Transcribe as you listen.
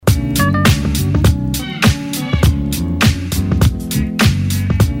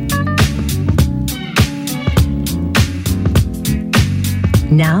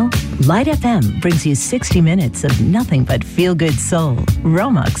Now, Light FM brings you 60 minutes of nothing but feel-good soul.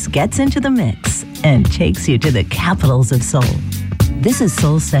 Romex gets into the mix and takes you to the capitals of soul. This is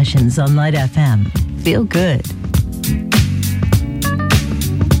Soul Sessions on Light FM. Feel good.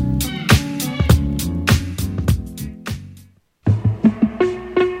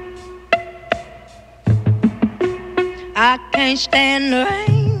 I can't stand the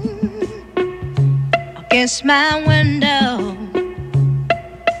rain against my window,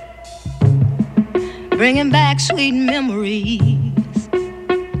 bringing back sweet memories.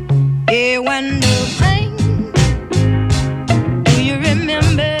 Yeah, when the rain, do you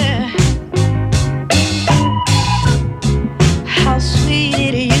remember how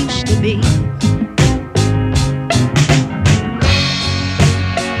sweet it used to be?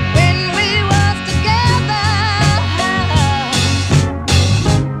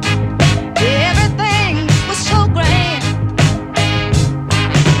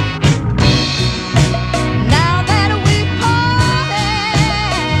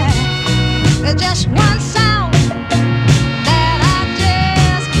 Just one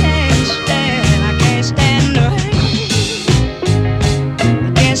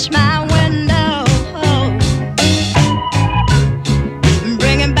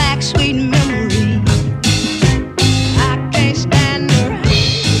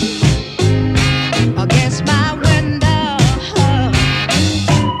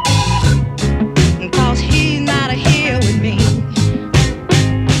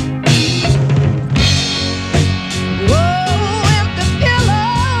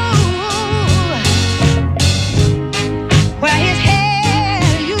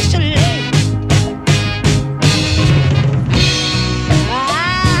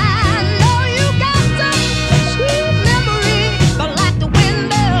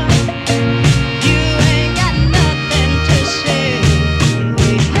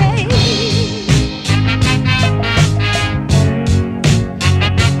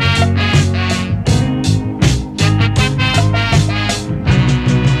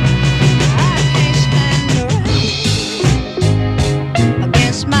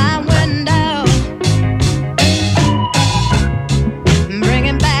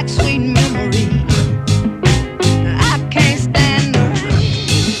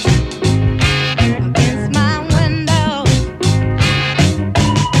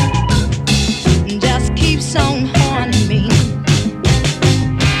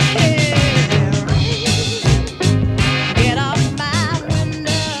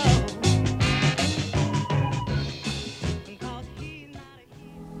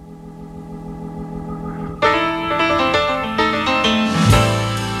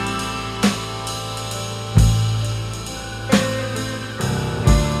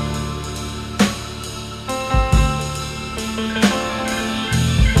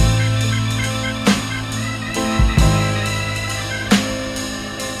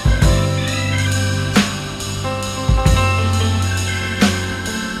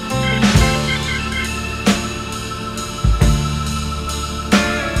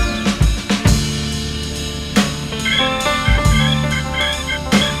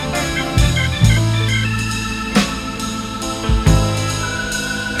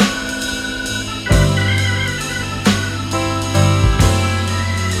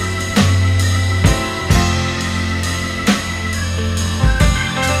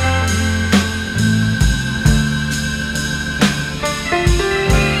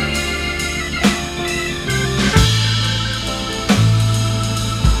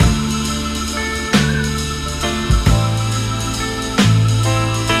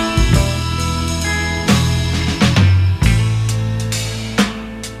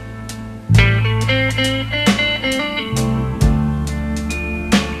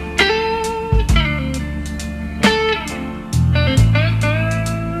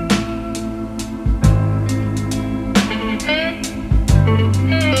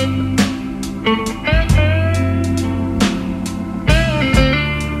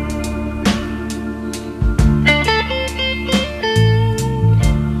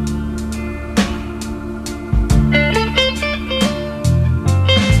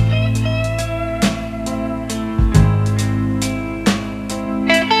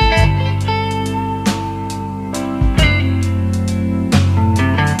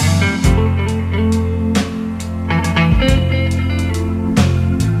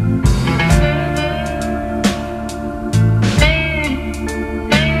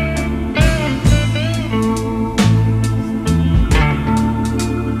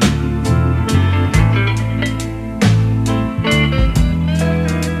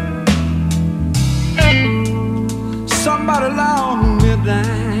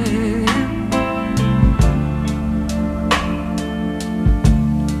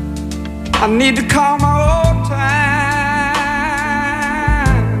I need to call my old time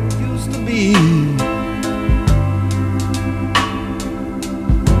used to be.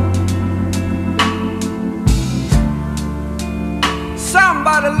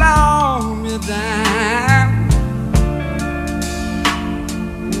 Somebody loan me down.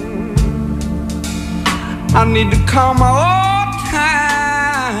 I need to call my old time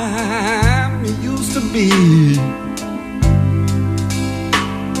it used to be.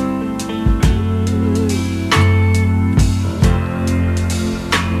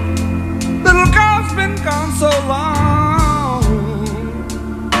 Little girl's been gone so long.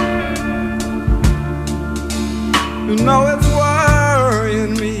 You know it's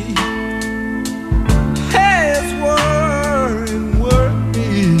worrying me. Hey, it's worrying me.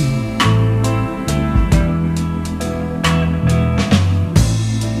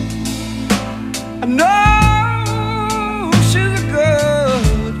 I know she's a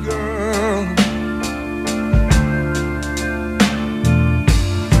good girl,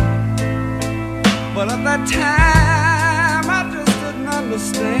 but at that time I just didn't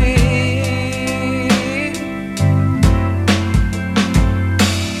understand.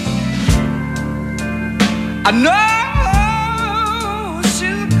 I know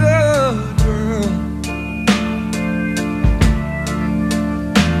she's a good girl,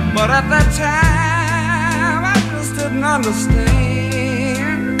 but at that time I just didn't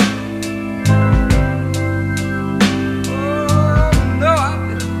understand. Oh, no, I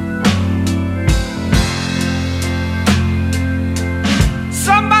didn't.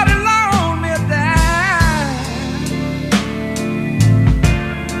 Somebody loan me a dime.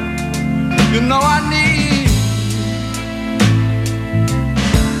 You know I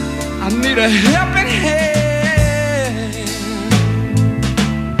need a helping hand.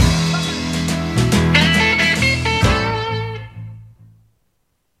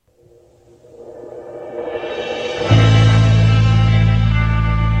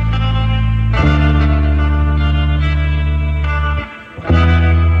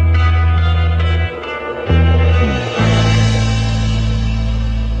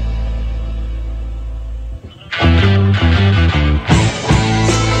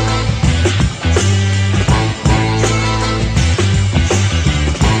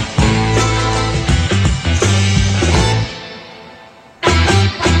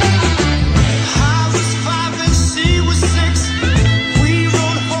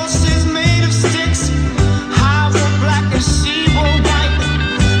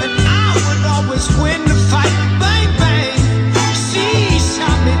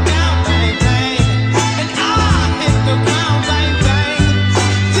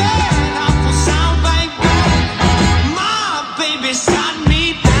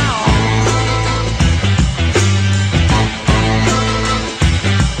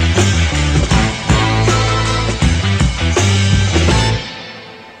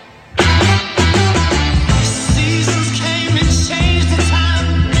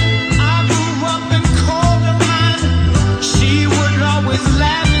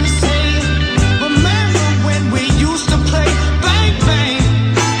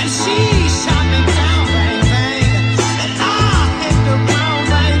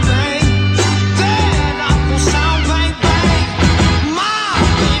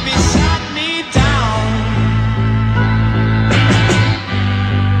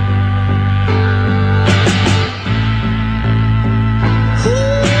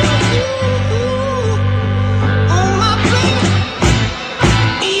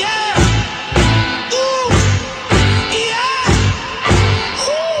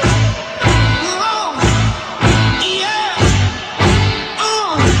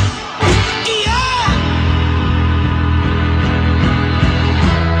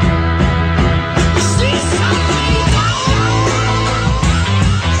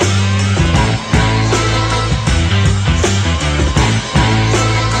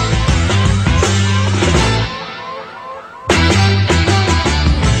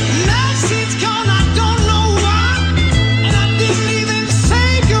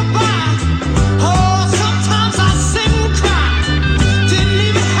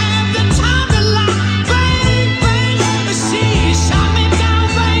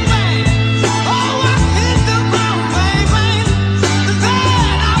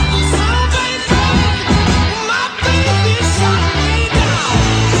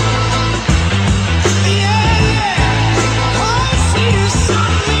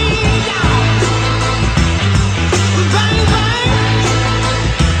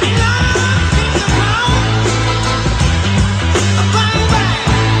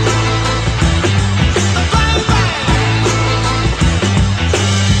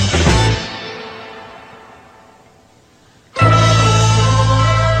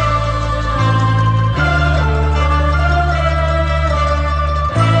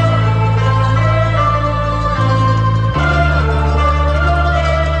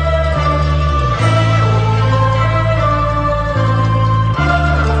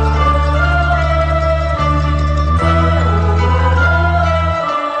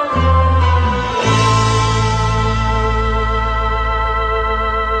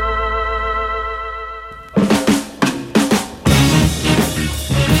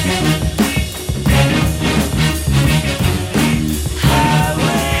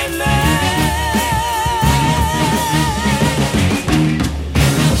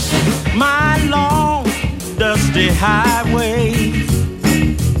 highway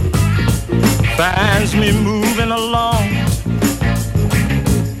finds me moving along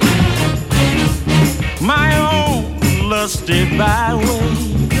my own lusty byway,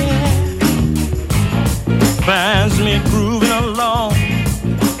 finds me grooving along,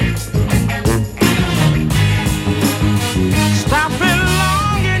 stopping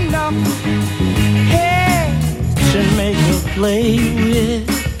long enough, hey, to make a play with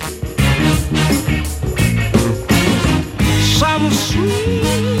some sweet,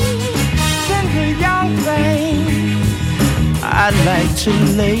 tender young thing I'd like to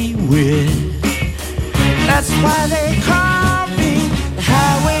lay with. That's why they call me the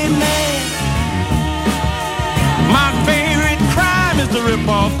highwayman. My favorite crime is to rip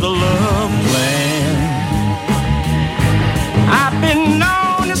off the love plan. I've been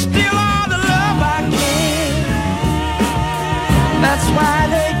known to steal all the love I can. That's why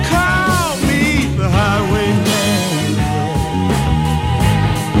they call me the highwayman.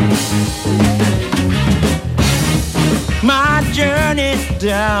 My journey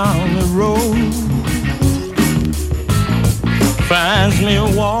down the road finds me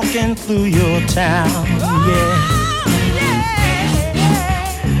walking through your town, yeah.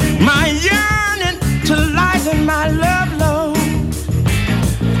 My yearning to lighten my love load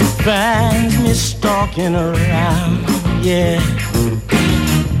finds me stalking around, yeah.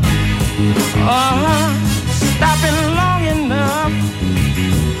 Stopping long enough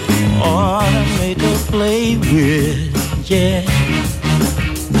or to make a play with, yeah.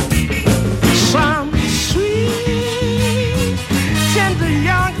 Some sweet, tender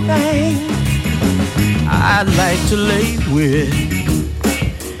young thing I'd like to lay with.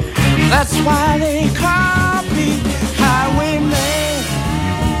 That's why they call me highwayman.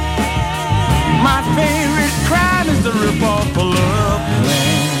 My favorite crime is to rip off a love plan.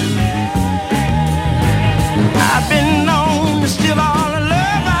 I've been known to steal all the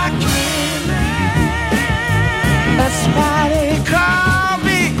love I can. That's why they call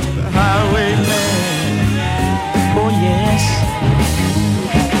me the highwayman. Oh yes.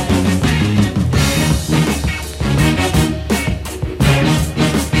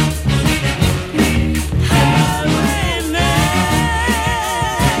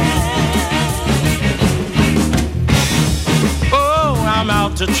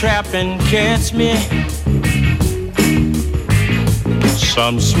 To trap and catch me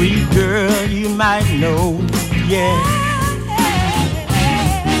some sweet girl you might know, yeah.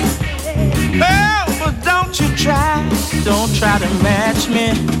 Oh, but don't try to match me.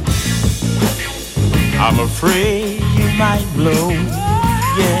 I'm afraid you might blow,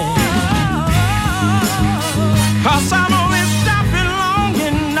 yeah. 'Cause I'm only stopping long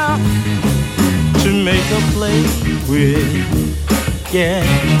enough to make a play with, yeah.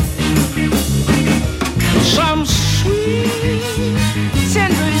 Some sweet,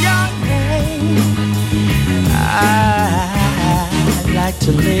 tender young thing I'd like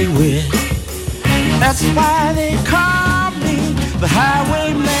to lay with. That's why they call me the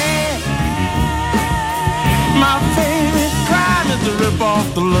highwayman. My favorite crime is to rip off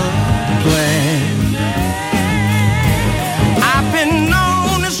the love plan. I've been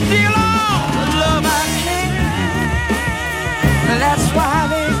known to steal all the love I can. That's why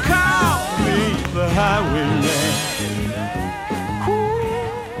they call me the highwayman.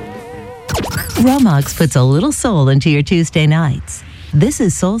 Romox puts a little soul into your Tuesday nights. This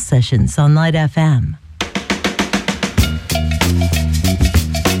is Soul Sessions on Light FM.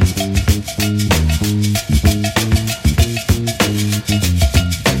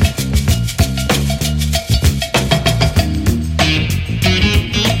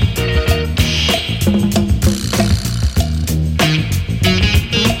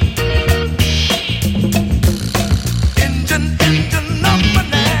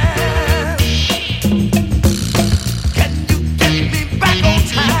 Can you get me back on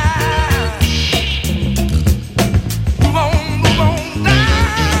time?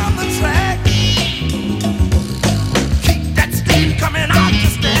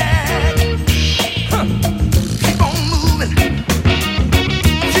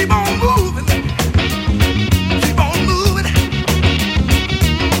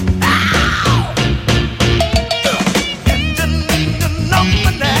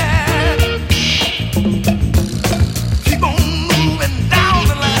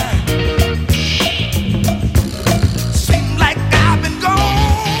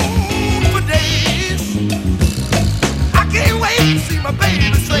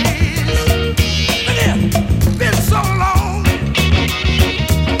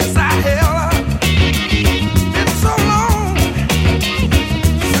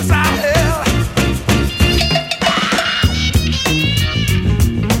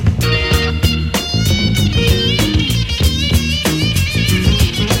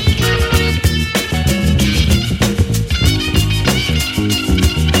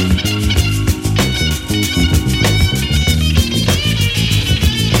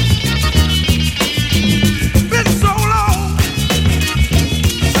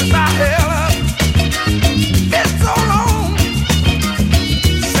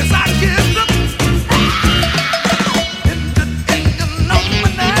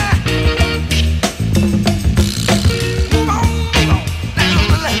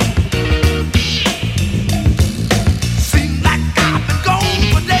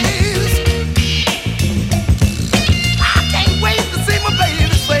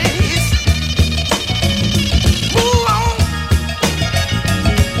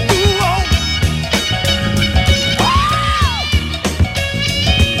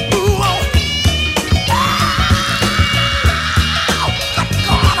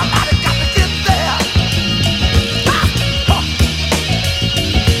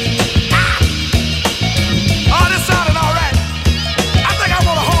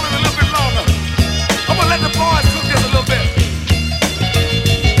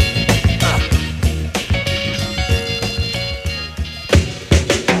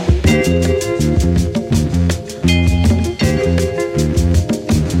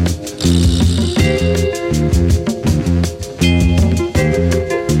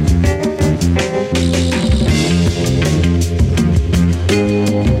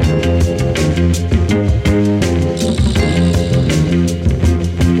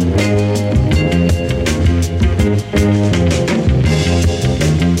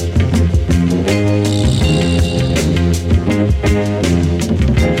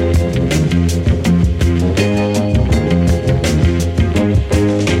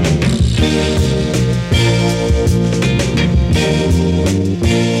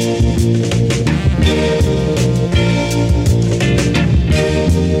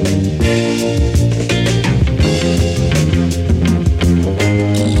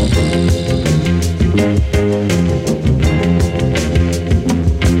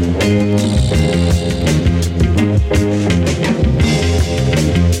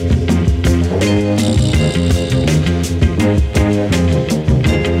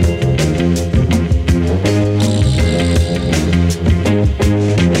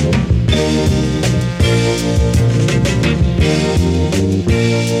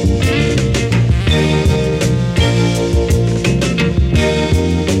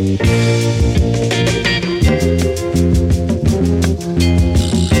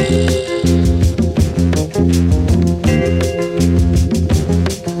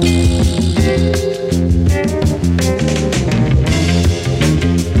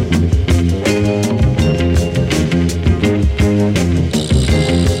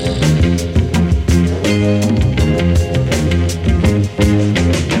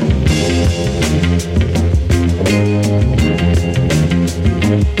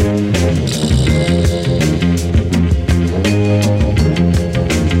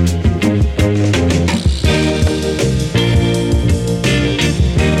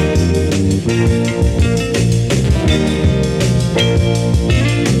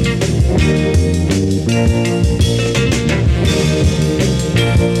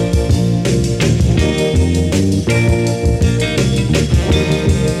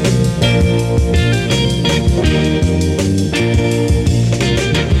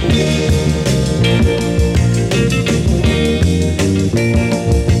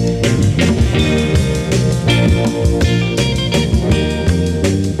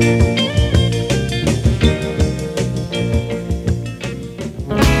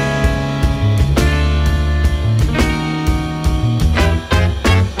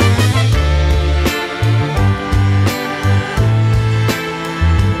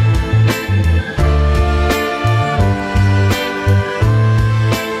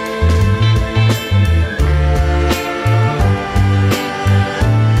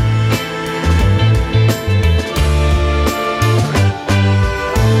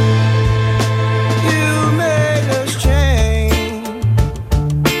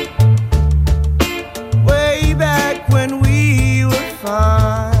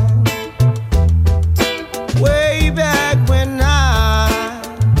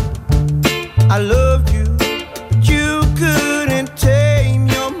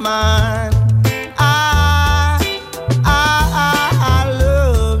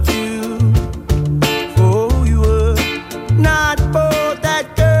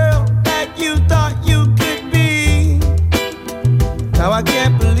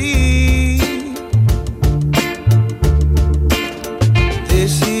 believe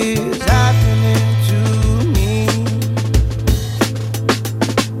this is happening to me.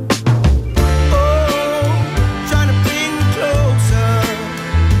 Oh, trying to bring me closer,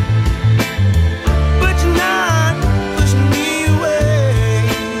 but you're not pushing me away.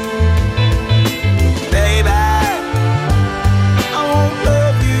 Baby, I won't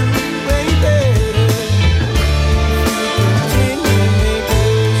love you any better. Continue to make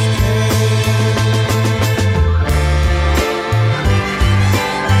us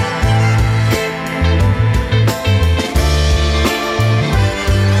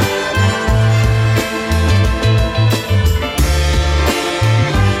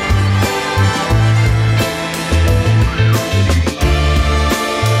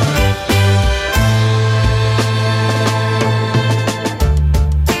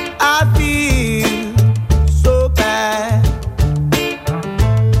I feel so bad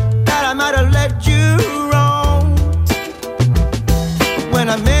that I might have led you wrong. When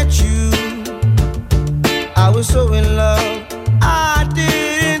I met you, I was so in love. I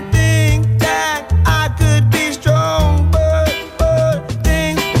didn't think that I could be strong, but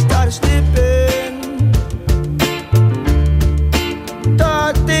things started slipping.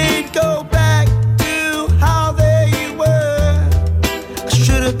 Thought they'd go back to how they were. I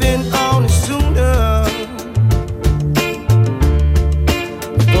should have been on it sooner,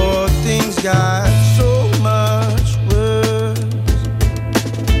 before things got so much worse.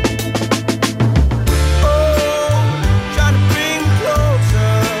 Oh, trying to bring me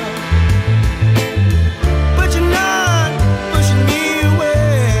closer, but you're not pushing me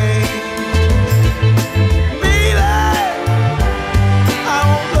away. Baby, I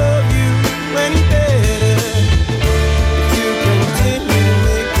won't love you any better if you continue to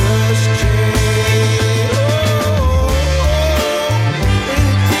make us change. Oh,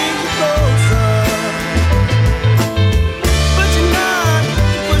 anything closer.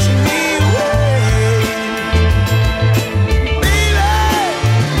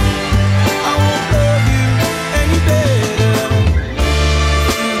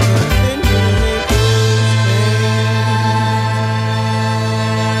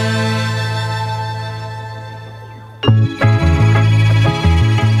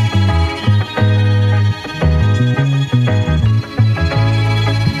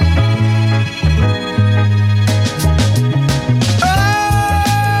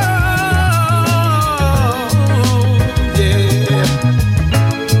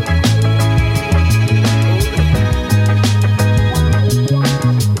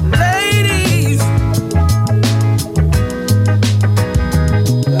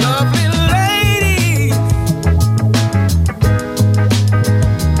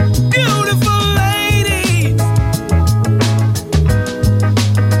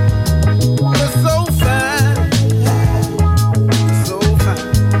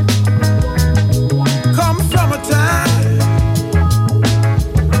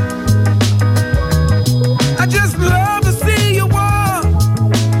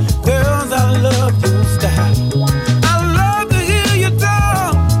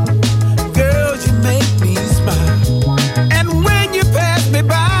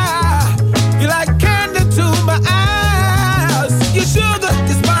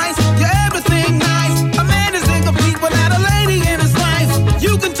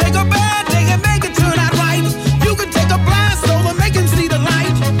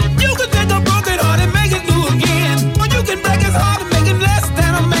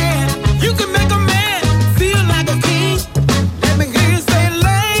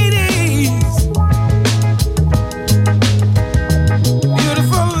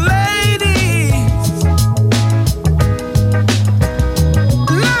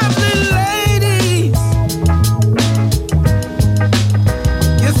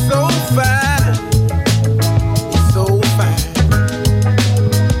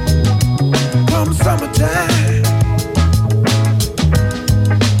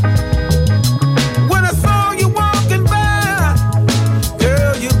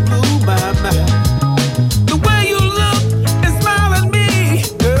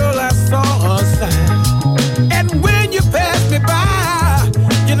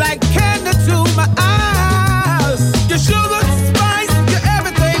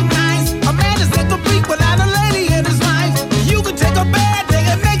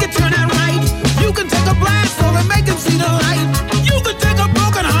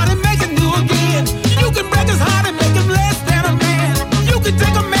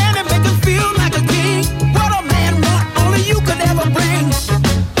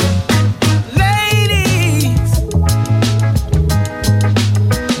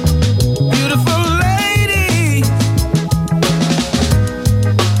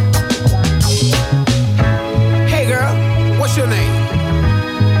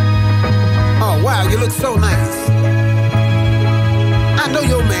 I know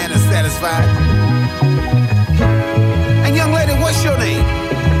your man is satisfied. And young lady, what's your name?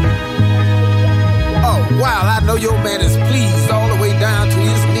 Oh, wow, I know your man is pleased all the way down to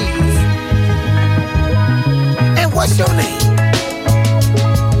his knees. And what's your name?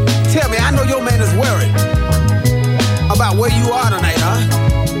 Tell me, I know your man is worried about where you are tonight, huh?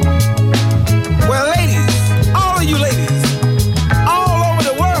 Well, ladies, all of you ladies, all over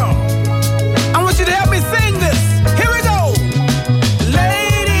the world, I want you to help me sing this. Here we go.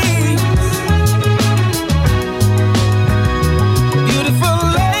 Ladies, beautiful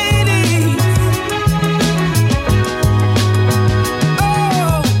ladies.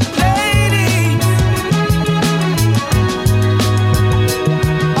 Oh, ladies,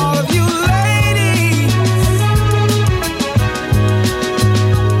 all of you ladies.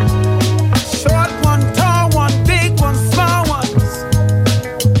 Short one, tall one, big one, small ones.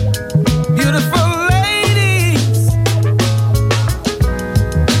 Beautiful ladies.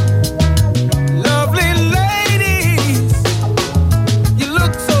 Lovely ladies. You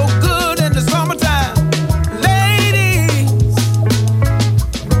look so good in the summertime. Ladies.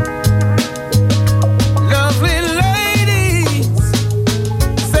 Lovely ladies.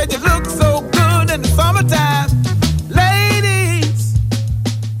 Said you look so good in the summertime. Ladies.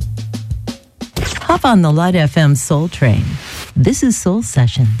 Hop on the Light FM Soul Train. This is Soul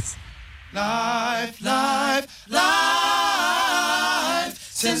Sessions. Life, life, life.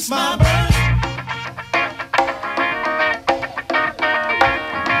 Since my birth.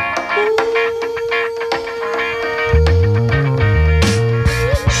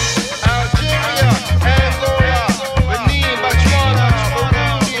 Algeria, Angola, Benin, Botswana,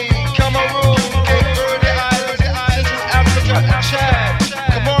 Burundi, Cameroon, Cape Verde Islands, Central Africa, Chad,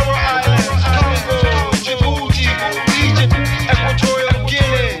 Comoro Islands, Congo, Djibouti, Egypt, Equatorial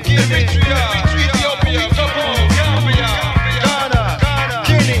Guinea, Eritrea, Ethiopia, Gabon, Gambia, Ghana,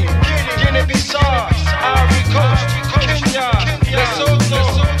 Guinea,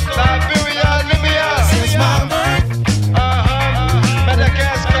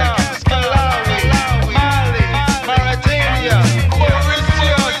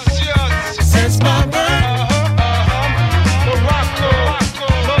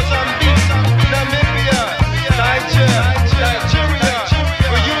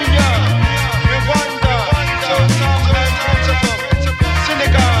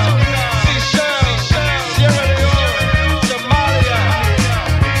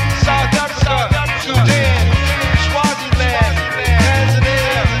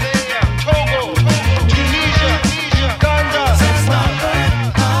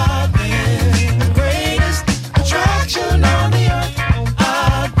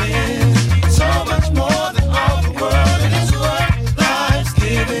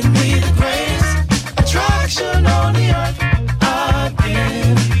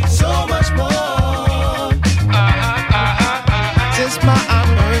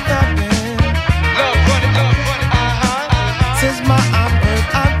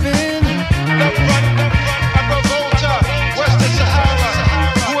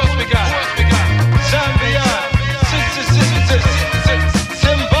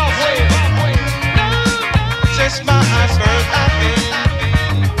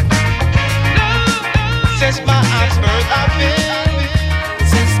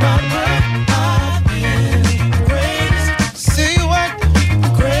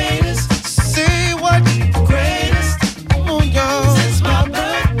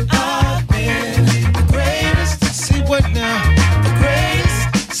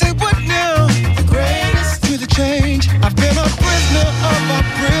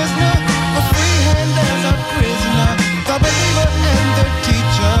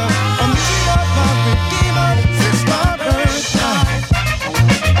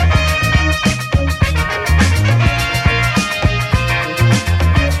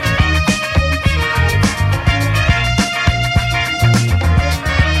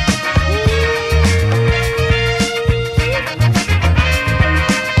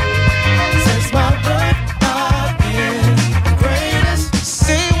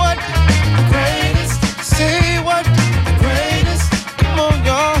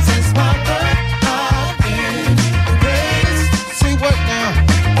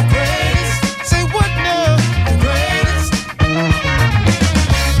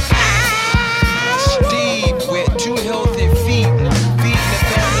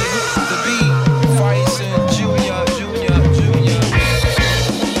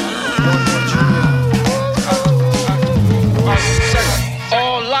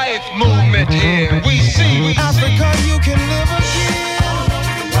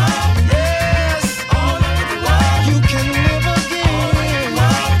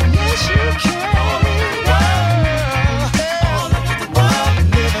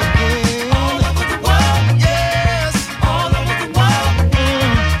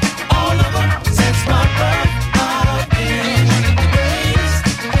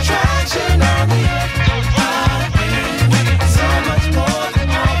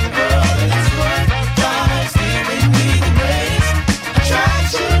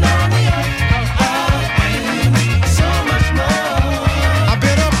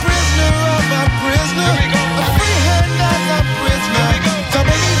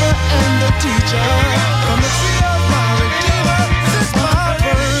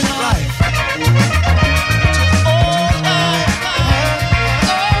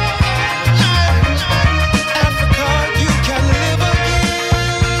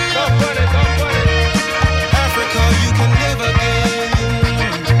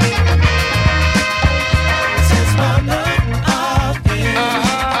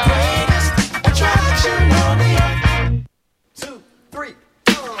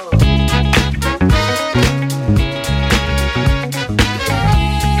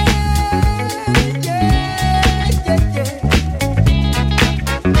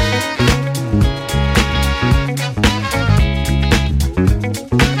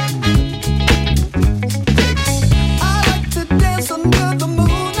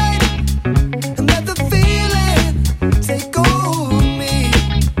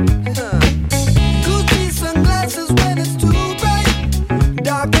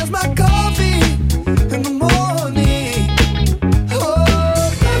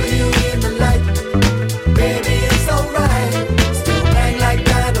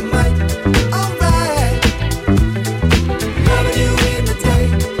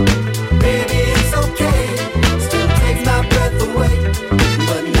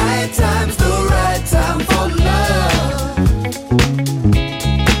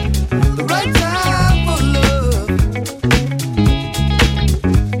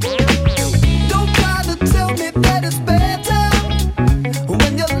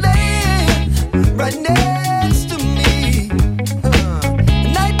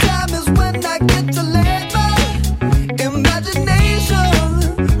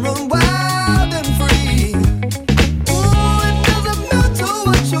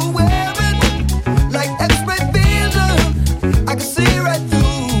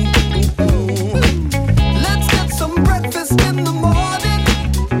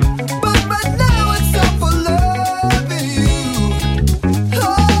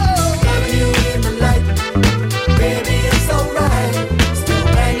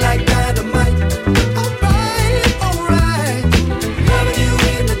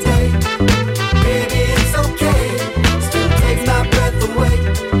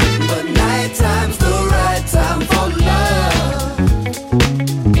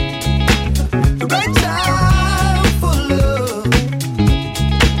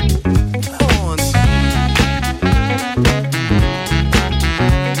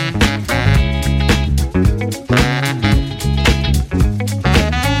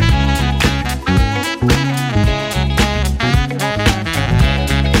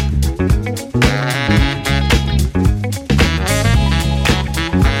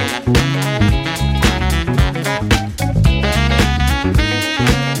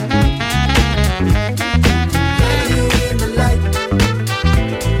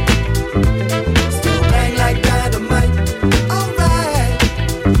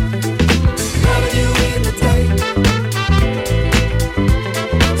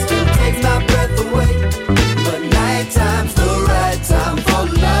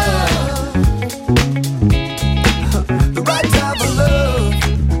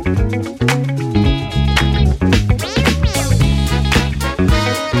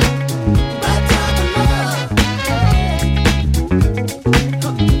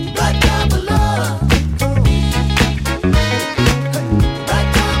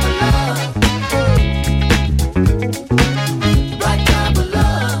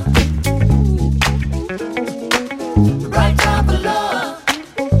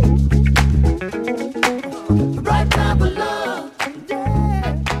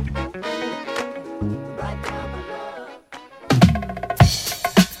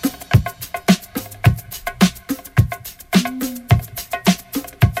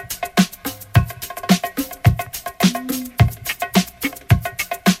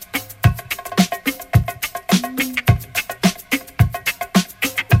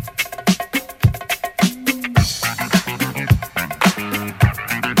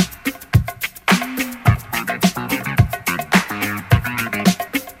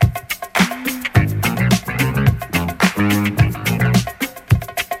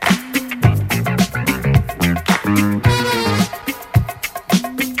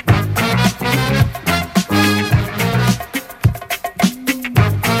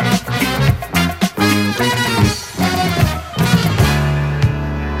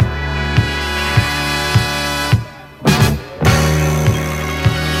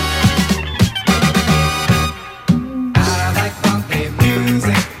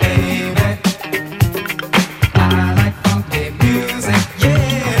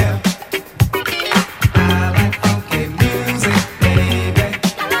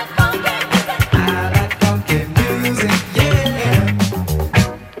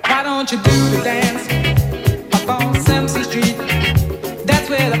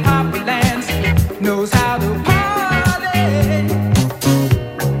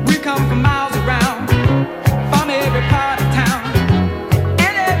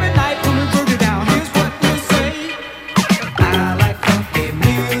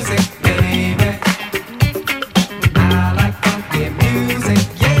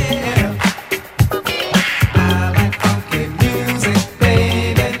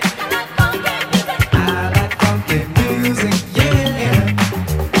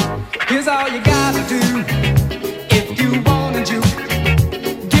 Here's all you gotta do.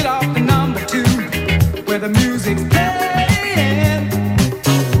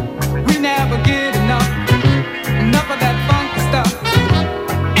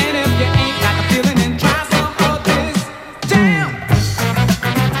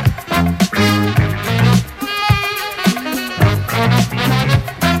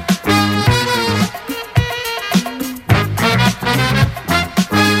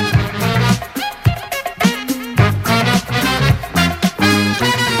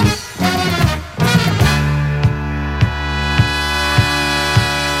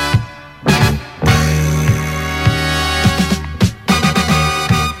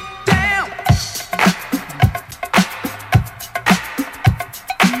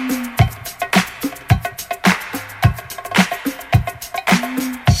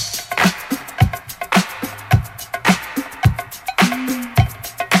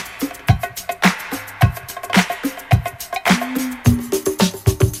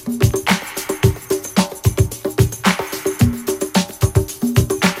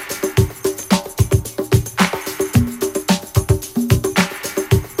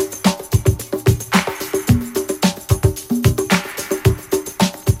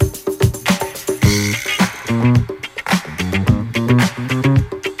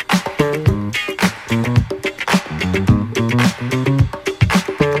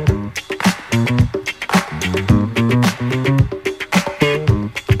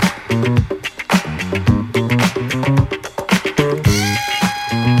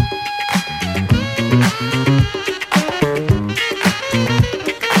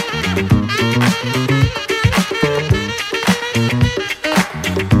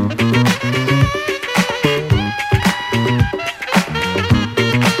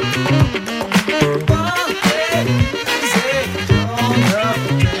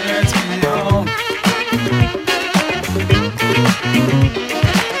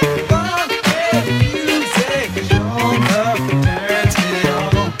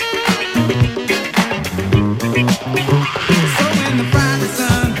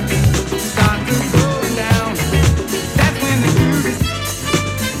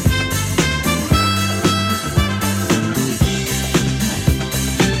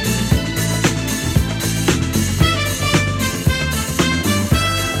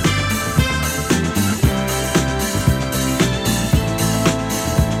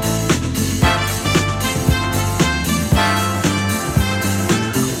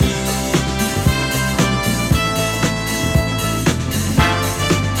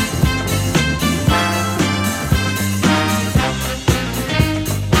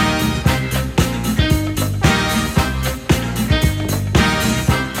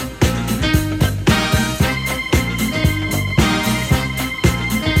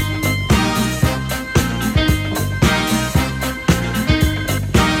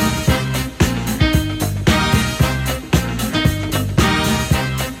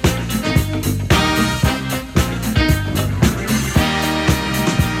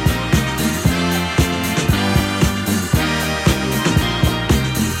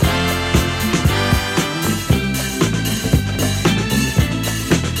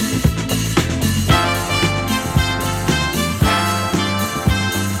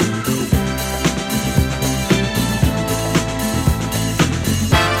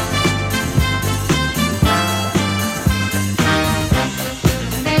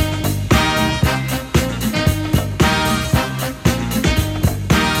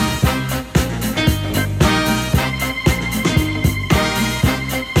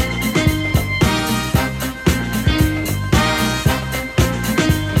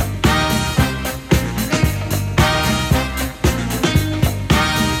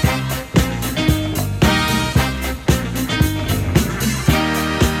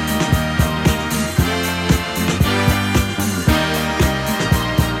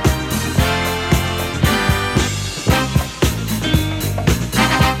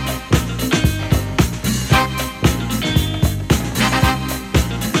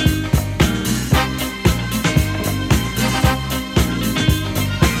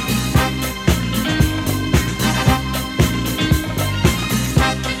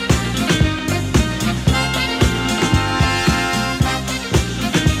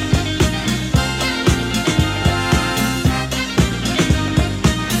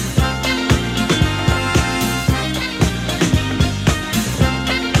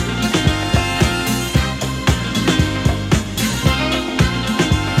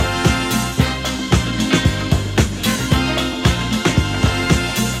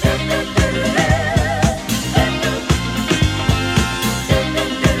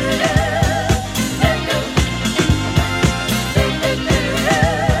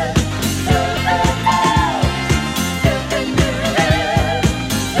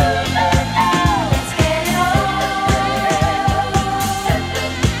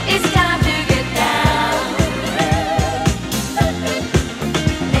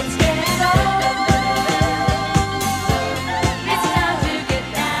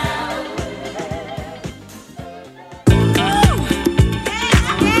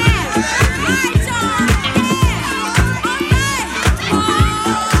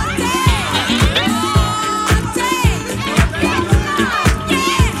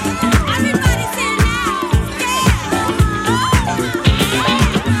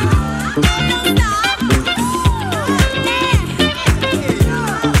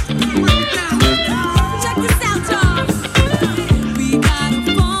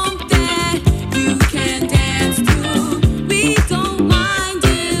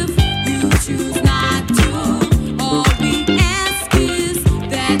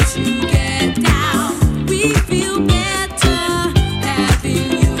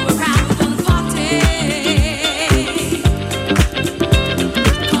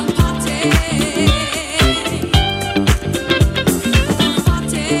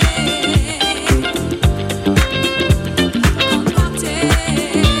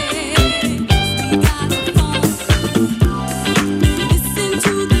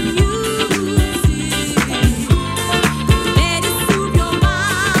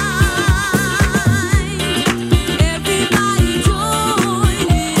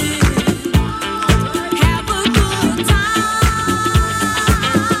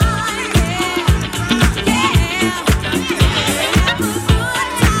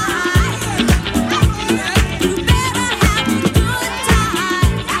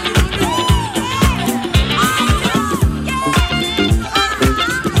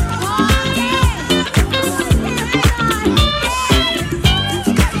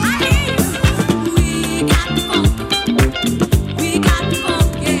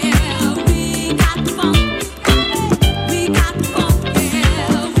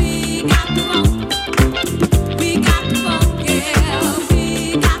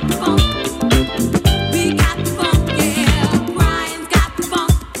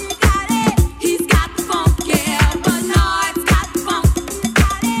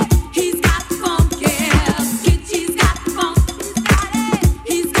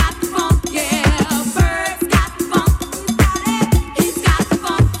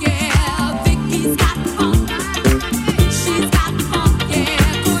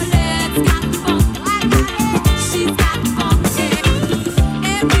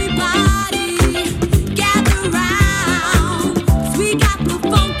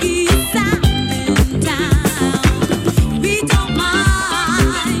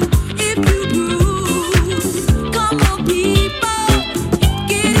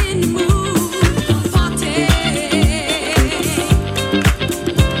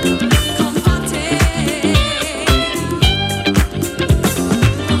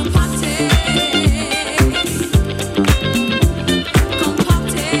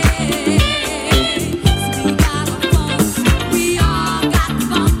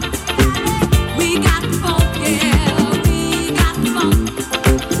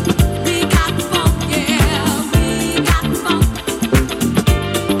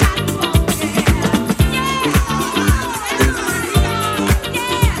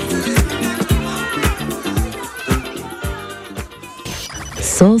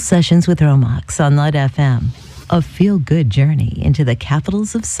 Soul Sessions with Romax on Light FM. A feel-good journey into the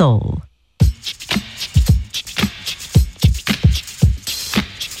capitals of soul.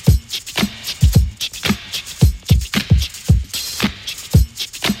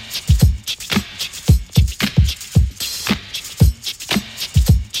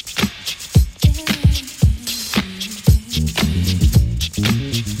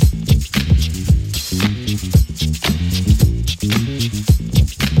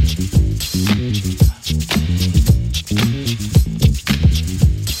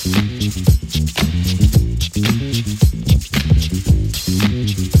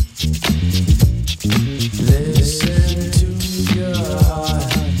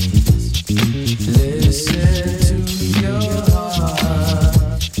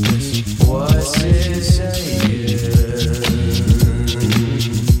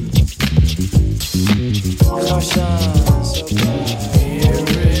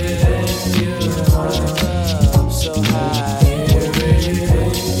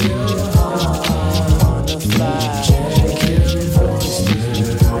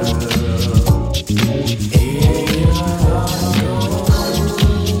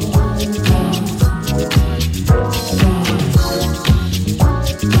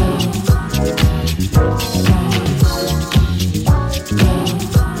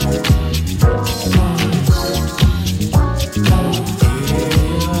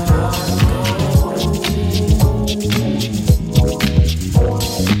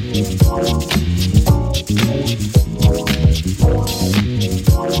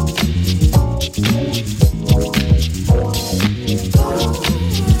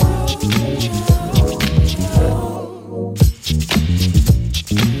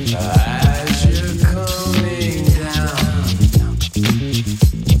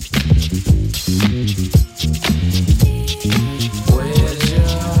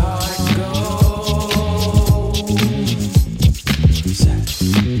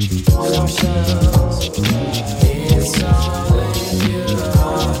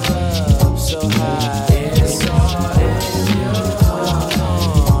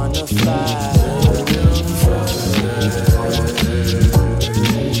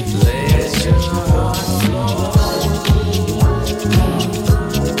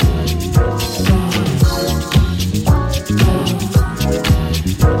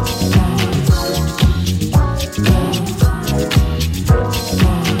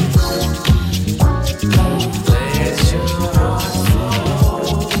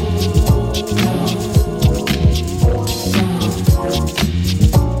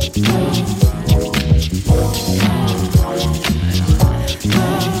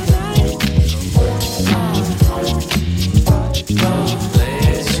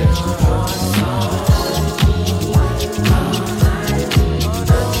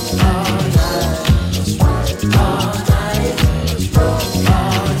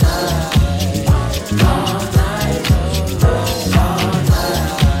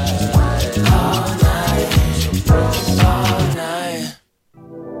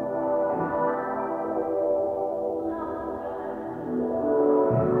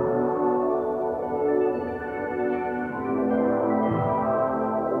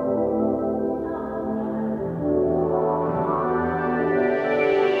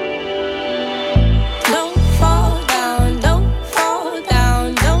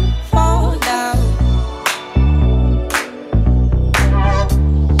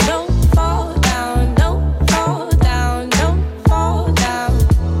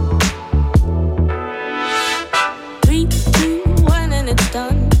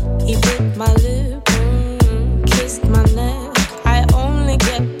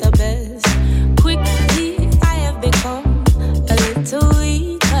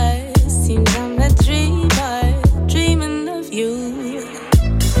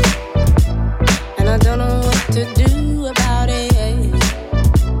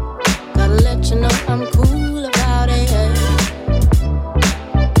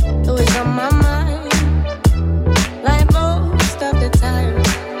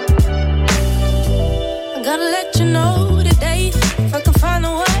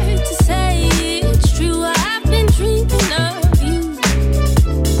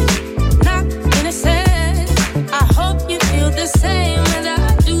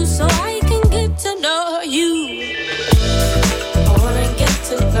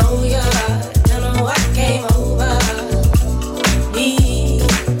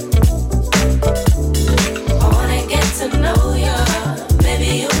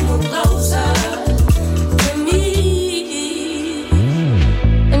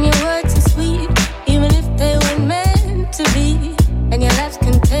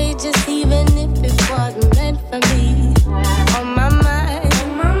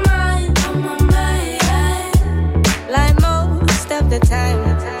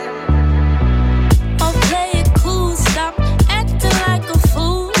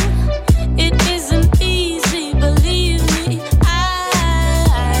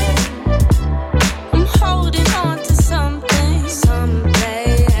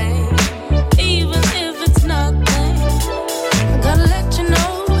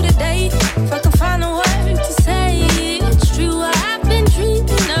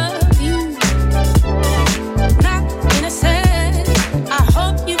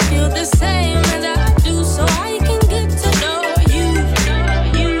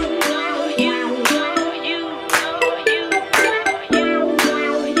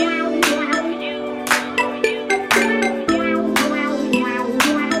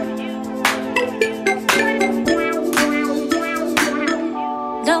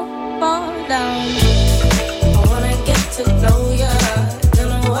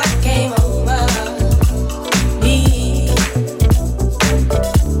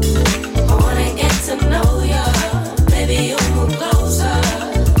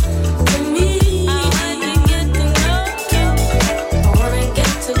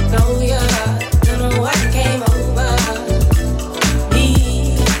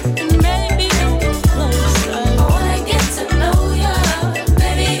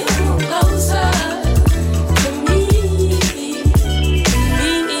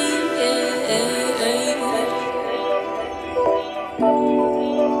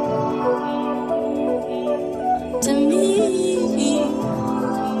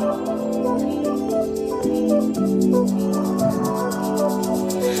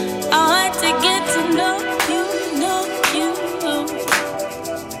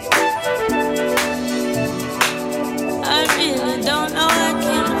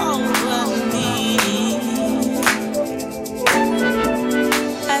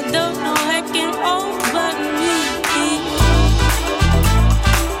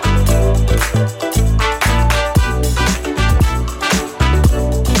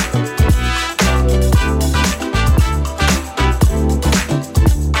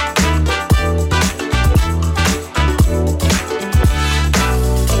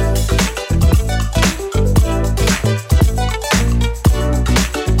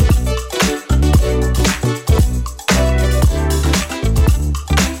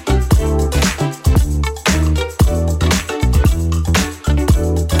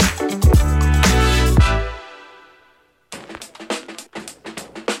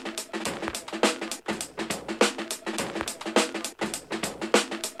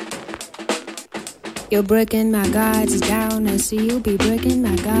 You're breaking my guards down. I see you be breaking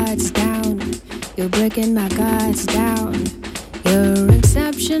my guards down. You're breaking my guards down. You're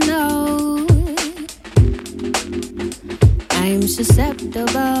exceptional. I'm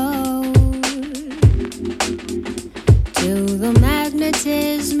susceptible to the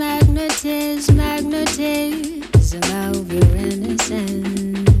magnetism of your innocence.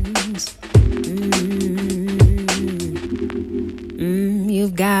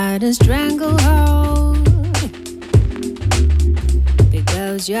 You've got a stranglehold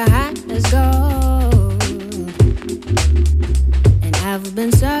because your heart is gold, and I've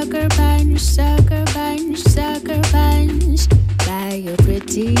been sucker punched by your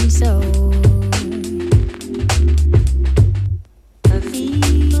pretty soul. A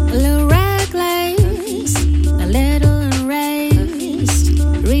little reckless, a little enraged,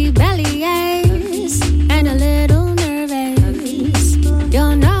 rebellious, and a little nervous.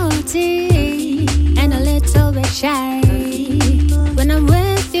 You're naughty and a little bit shy. When I'm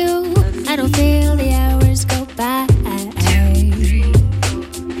with you, I don't feel the hours go by.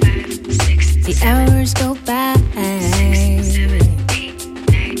 The hours go by.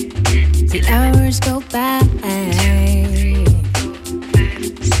 The hours go by.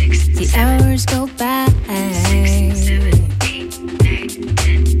 The hours go by.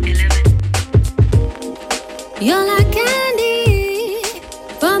 You're like candy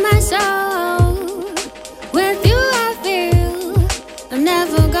for my soul. With you I feel I'm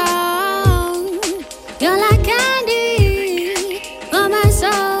never gone. You're like candy for my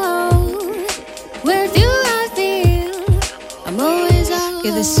soul. With you I feel I'm always on.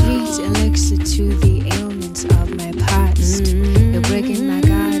 You're the sweet elixir to the ailments of my past. You're breaking my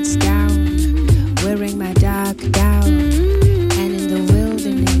guards down, wearing my dark down. And in the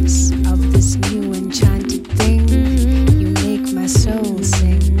wilderness of this new enchanted thing, you make my soul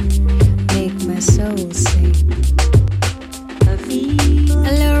sing, make my soul sing.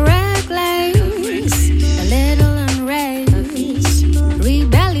 A little reckless, a little enraged,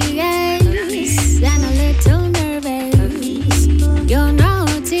 rebellious, and a little nervous. You're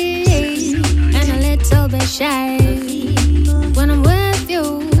naughty and a little bit shy. When I'm with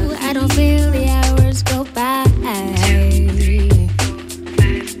you, I don't feel the hours go by.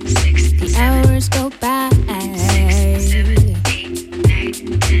 The hours go by.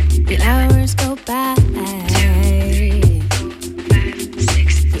 The hours go by.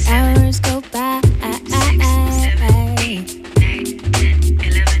 The hours go by.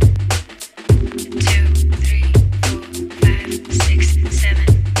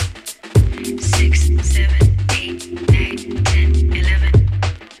 6, 7, 8, 9, 10, 11.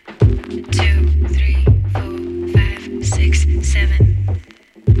 2, 3, 4, 5, 6,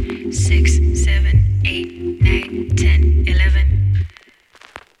 7, 6, 7, 8, 9, 10, 11.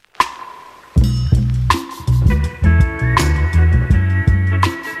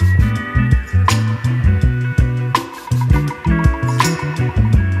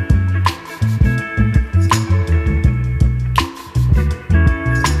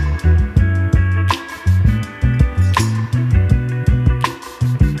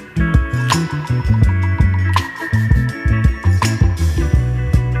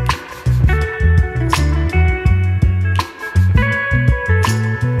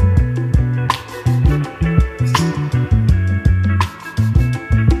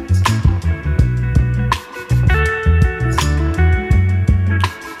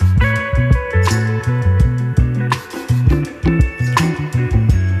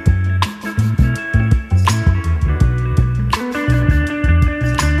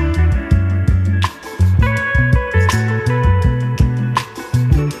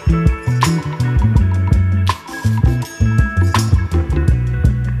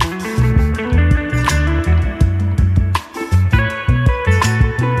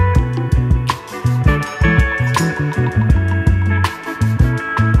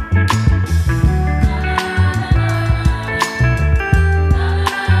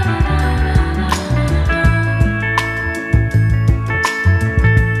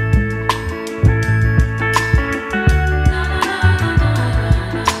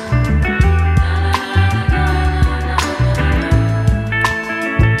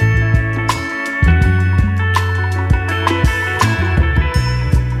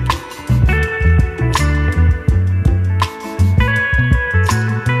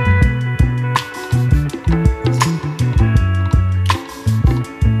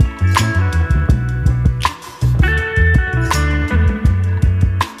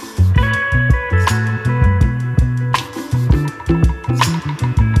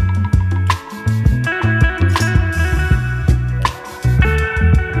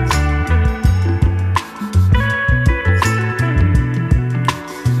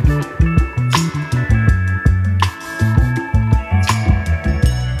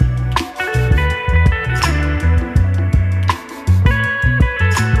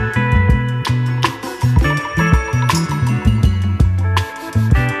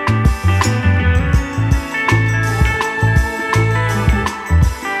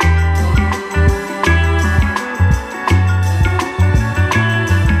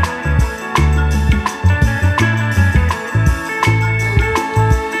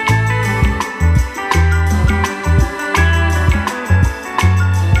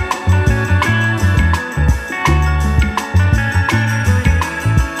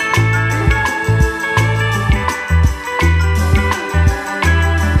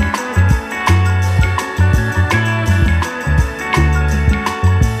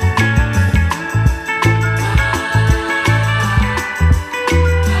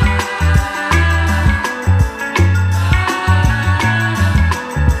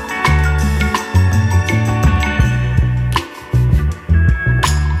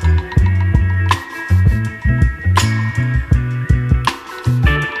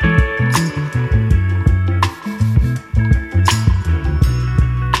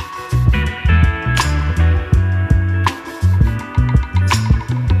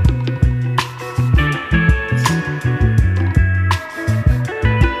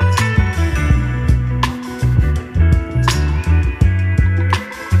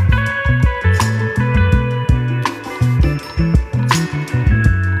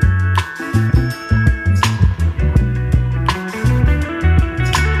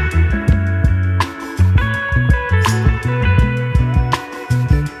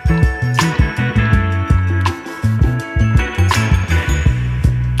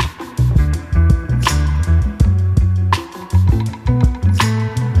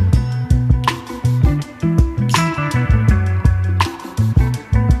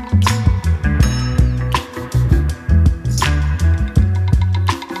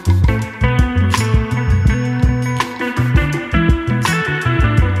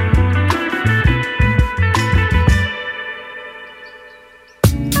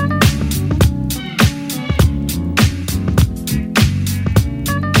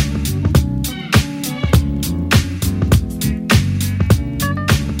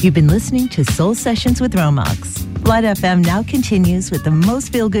 You've been listening to Soul Sessions with Romax. Light FM now continues with the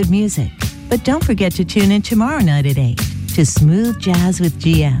most feel-good music. But don't forget to tune in tomorrow night at 8 to Smooth Jazz with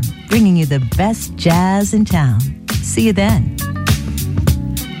GM, bringing you the best jazz in town. See you then.